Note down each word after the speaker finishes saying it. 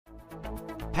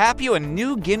Papua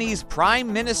New Guinea's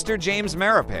Prime Minister James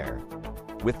Marape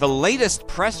with the latest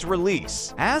press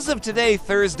release as of today,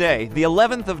 Thursday, the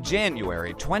 11th of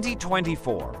January,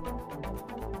 2024.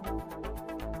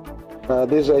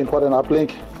 This is an important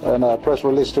uplink and a press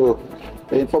release to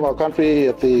inform our country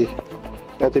at the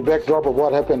backdrop of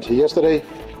what happened yesterday,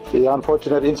 the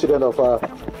unfortunate incident of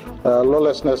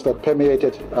lawlessness that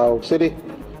permeated our city.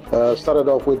 Started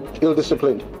off with ill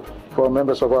discipline from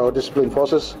members of our discipline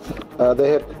forces.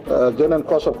 They had genuine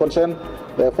cause of concern.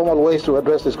 There are formal ways to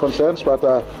address these concerns, but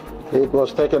it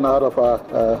was taken out of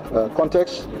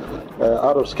context,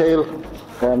 out of scale,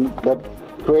 and that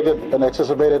created and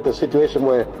exacerbated the situation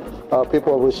where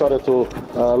people resorted to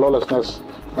lawlessness.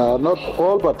 Not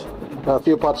all, but a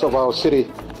few parts of our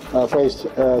city faced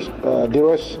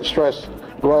duress, stress,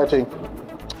 rioting,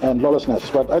 and lawlessness.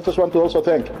 But I just want to also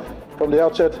thank, from the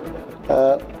outset,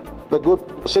 the good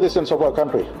citizens of our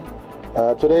country.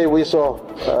 Today we saw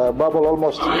a bubble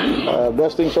almost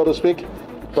bursting, so to speak,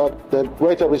 but the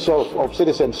greater resolve of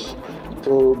citizens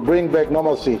to bring back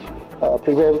normalcy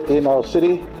prevailed in our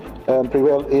city and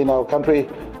prevailed in our country.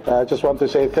 I just want to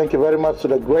say thank you very much to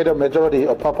the greater majority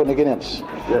of Papua New Guineans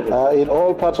in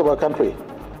all parts of our country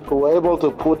who were able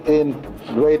to put in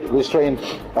great restraint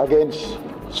against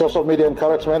social media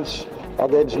encouragements,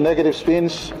 against negative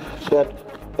spins that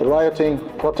rioting,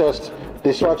 protest,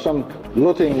 destruction,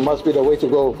 looting must be the way to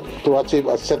go to achieve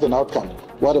a certain outcome,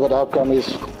 whatever the outcome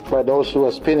is by those who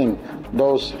are spinning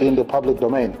those in the public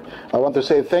domain. I want to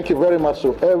say thank you very much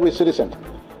to every citizen.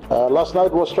 Last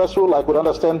night was stressful. I could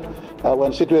understand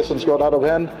when situations got out of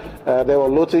hand. They were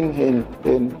looting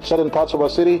in certain parts of our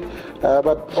city,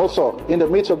 but also in the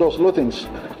midst of those lootings,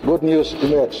 good news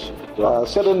emerged.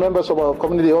 Certain members of our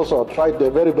community also tried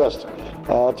their very best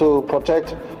to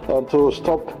protect and to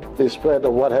stop the spread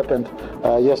of what happened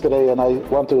yesterday, and I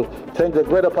want to thank the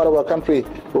greater part of our country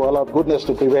who allowed goodness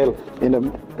to prevail in the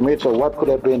midst of what could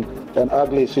have been an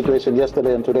ugly situation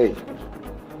yesterday and today.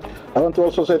 I want to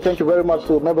also say thank you very much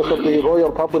to members of the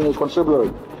Royal Papua New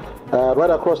Constabulary right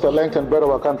across the length and breadth of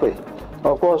our country.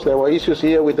 Of course, there were issues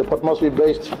here with the Port Moresby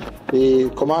based, the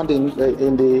command in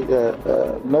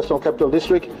the National Capital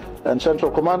District and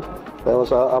Central Command. There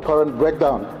was an apparent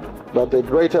breakdown, but the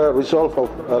greater resolve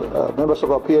of members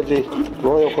of our PNG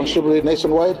Royal Constabulary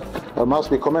nationwide must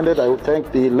be commended. I would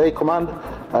thank the Lay Command.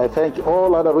 I thank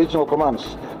all other regional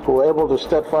commands who were able to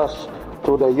stand fast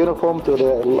to the uniform, to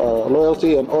the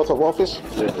loyalty and oath of office.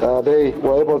 They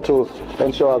were able to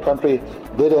ensure our country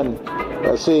didn't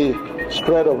see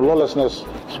spread of lawlessness,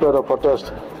 spread of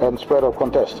protest, and spread of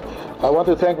contest. I want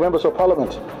to thank members of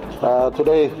Parliament.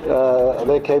 Today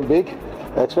they came big,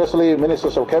 especially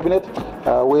ministers of cabinet.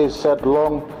 We sat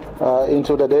long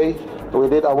into the day. We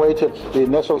did await the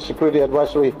National Security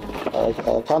Advisory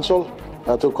Council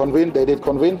to convene. They did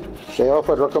convene. They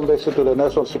offered recommendation to the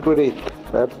National Security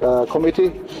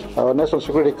Committee, National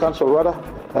Security Council rather.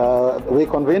 We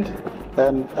convened,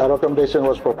 and a recommendation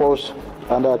was proposed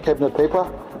under cabinet paper,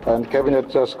 and cabinet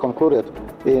just concluded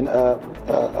in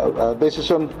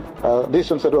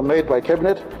decisions that were made by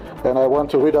cabinet. And I want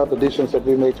to read out the decisions that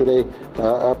we made today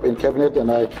up in cabinet,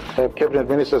 and I have cabinet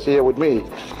ministers here with me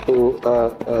to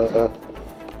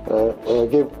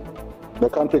give the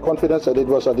country confidence that it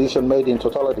was a decision made in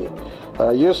totality.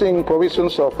 Using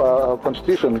provisions of our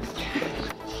Constitution,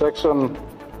 Section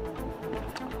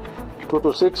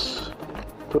 226,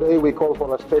 today we call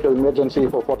for a state of emergency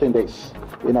for 14 days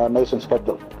in our nation's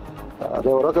capital.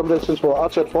 There were recommendations for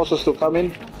outside forces to come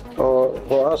in or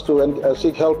for us to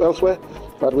seek help elsewhere,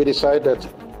 but we decided that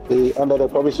under the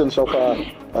provisions of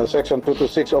Section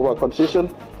 226 of our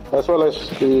Constitution, as well as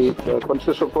the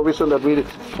constitutional provision that we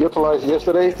utilized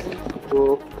yesterday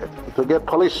to get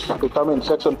police to come in,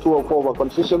 Section 204 of our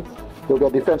Constitution, to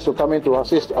get defense to come in to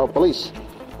assist our police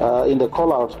in the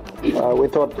call-out. We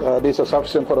thought these are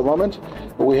sufficient for the moment.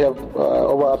 We have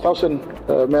over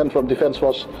 1,000 men from Defense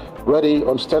Force ready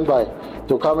on standby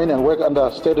to come in and work under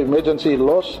state of emergency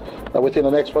laws within the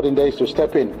next 14 days to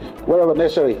step in wherever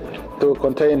necessary to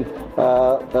contain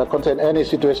any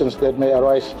situations that may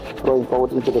arise going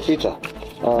forward into the future.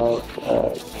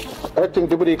 Acting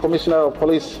Deputy Commissioner of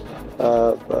Police,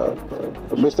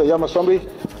 Mr. Yamasombi,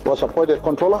 was appointed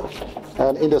controller,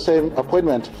 and in the same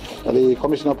appointment, the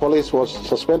Commissioner of Police was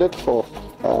suspended for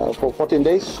 14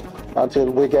 days until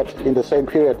we get in the same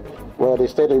period where the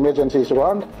state of emergency is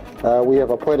around. We have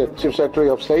appointed Chief Secretary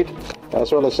of State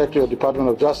as well as Secretary of Department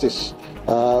of Justice.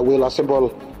 We'll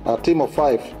assemble a team of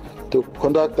 5 to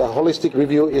conduct a holistic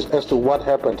review as to what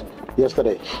happened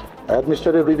yesterday.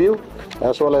 Administrative review,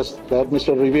 as well as the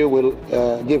administrative review will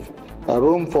give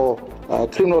room for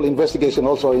criminal investigation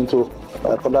also into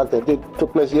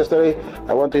took place yesterday,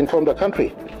 I want to inform the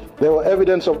country. There were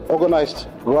evidence of organized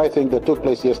rioting that took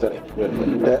place yesterday.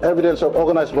 Evidence of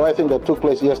organized rioting that took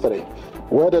place yesterday.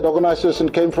 Where that organization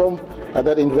came from,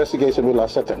 that investigation will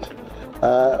ascertain.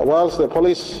 Whilst the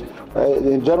police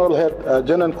in general had a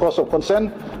genuine cause of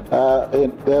concern,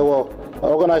 there were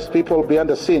organized people behind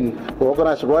the scene who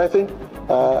organized rioting,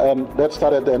 and that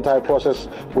started the entire process.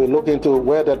 We look into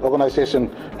where that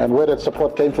organization and where that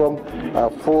support came from.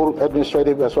 Full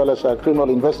administrative as well as criminal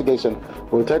investigation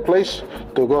will take place.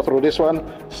 To go through this one,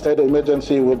 state of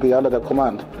emergency will be under the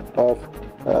command of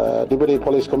Deputy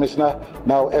Police Commissioner,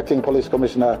 now Acting Police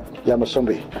Commissioner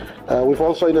Moresby. We've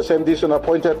also in the same decision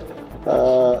appointed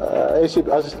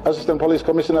Assistant Police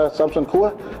Commissioner Samson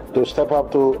Kua to step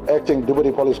up to Acting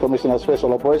Deputy Police Commissioner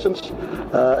Special Operations,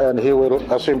 and he will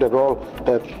assume the role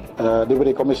that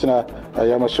Deputy Commissioner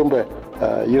Moresby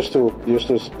used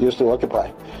to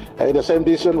occupy. In the same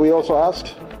decision, we also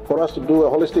asked for us to do a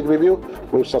holistic review.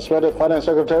 We've suspended Finance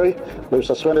Secretary, we've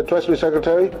suspended Treasury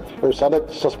Secretary, we've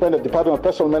suspended Department of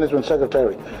Personal Management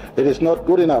Secretary. It is not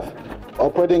good enough.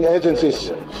 Operating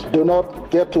agencies do not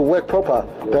get to work proper.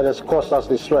 That has caused us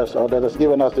distress, or that has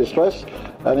given us distress,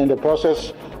 and in the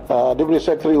process, Deputy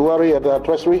Secretary Uwari at the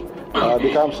Treasury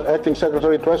becomes Acting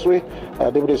Secretary Treasury,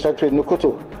 Deputy Secretary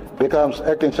Nukutu becomes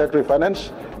Acting Secretary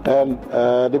Finance, and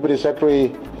Deputy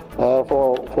Secretary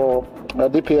for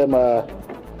DPM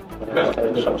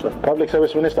Public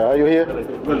Service Minister, are you here?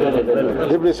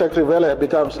 Deputy Secretary Vele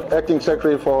becomes Acting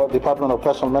Secretary for Department of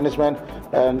Personal Management,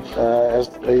 and as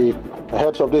the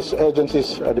heads of these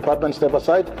agencies departments step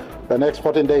aside, the next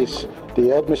 14 days,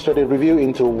 the administrative review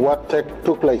into what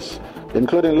took place,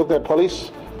 including looking at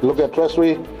police, looking at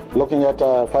Treasury, looking at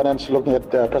finance, looking at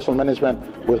personal management,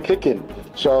 will kick in.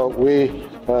 So we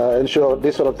ensure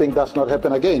this sort of thing does not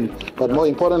happen again. But more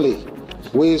importantly,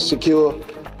 we secure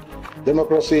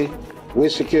democracy, we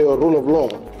secure rule of law,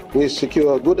 we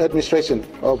secure good administration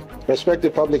of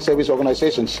respective public service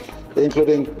organizations,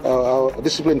 including our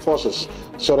discipline forces,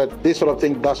 so that this sort of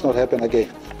thing does not happen again.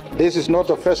 This is not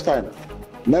the first time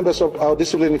members of our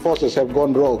discipline forces have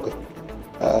gone rogue.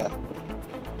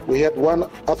 We had one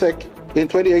attack in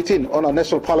 2018 on our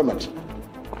national parliament.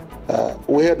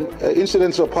 We had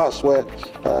incidents of past where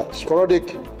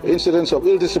sporadic incidents of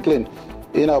ill discipline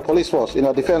in our police force, in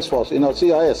our defense force, in our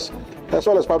CIS, as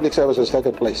well as public services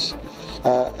taken place.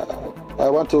 I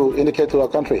want to indicate to our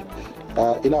country,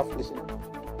 enough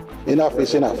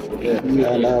is enough.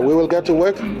 And we will get to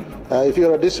work. If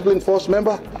you're a disciplined force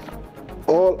member,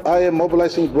 I am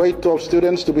mobilizing grade 12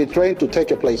 students to be trained to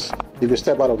take a place if you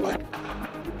step out of line.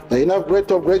 There are enough grade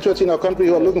 12 graduates in our country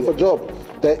who are looking for jobs.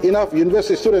 There are enough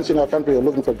university students in our country who are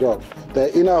looking for jobs. There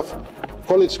are enough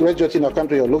college graduates in our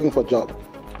country who are looking for jobs.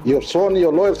 You have sworn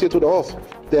your loyalty to the oath.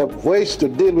 There are ways to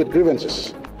deal with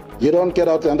grievances. You don't get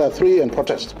out under 3 and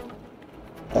protest.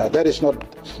 That is not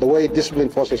the way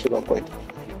disciplined forces should operate.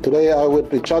 Today I will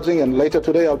be charging, and later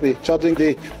today I'll be charging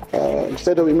the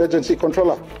State of Emergency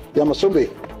Controller, Moresby,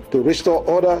 to restore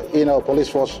order in our police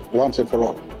force once and for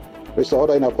all. Restore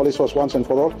order in our police force once and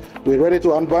for all. We're ready to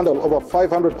unbundle over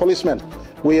 500 policemen.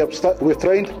 We've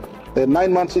trained. They're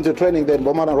 9 months into training. They're in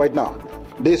Bomana right now.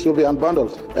 This will be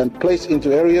unbundled and placed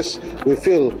into areas we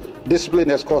feel discipline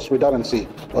has caused redundancy,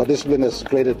 or discipline has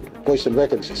created poison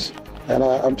vacancies. And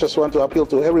I just want to appeal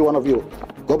to every one of you.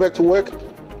 Go back to work,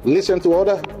 listen to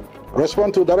order,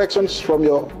 respond to directions from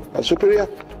your superior,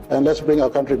 and let's bring our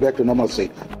country back to normalcy.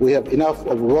 We have enough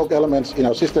of rogue elements in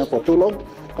our system for too long.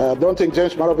 Don't think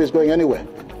James Marape is going anywhere.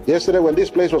 Yesterday, when this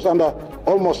place was under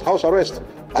almost house arrest,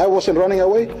 I wasn't running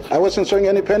away. I wasn't showing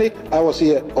any panic. I was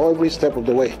here every step of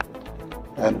the way.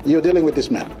 And you're dealing with this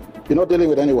man. You're not dealing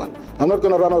with anyone. I'm not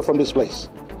going to run out from this place.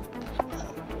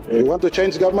 You want to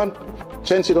change government?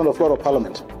 Change it on the floor of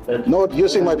Parliament. Not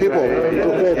using my people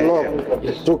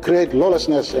to create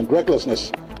lawlessness and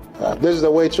recklessness. This is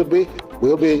the way it should be.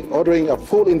 We'll be ordering a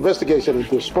full investigation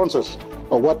into sponsors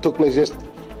of what took place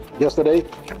yesterday.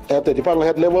 At the department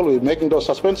head level, we're making those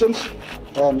suspensions,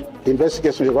 and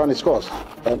investigation will run its course.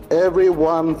 And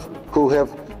everyone who have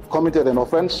committed an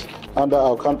offense under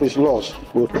our country's laws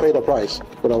will pay the price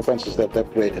for the offenses that they've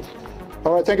created.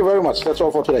 All right, thank you very much. That's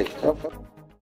all for today.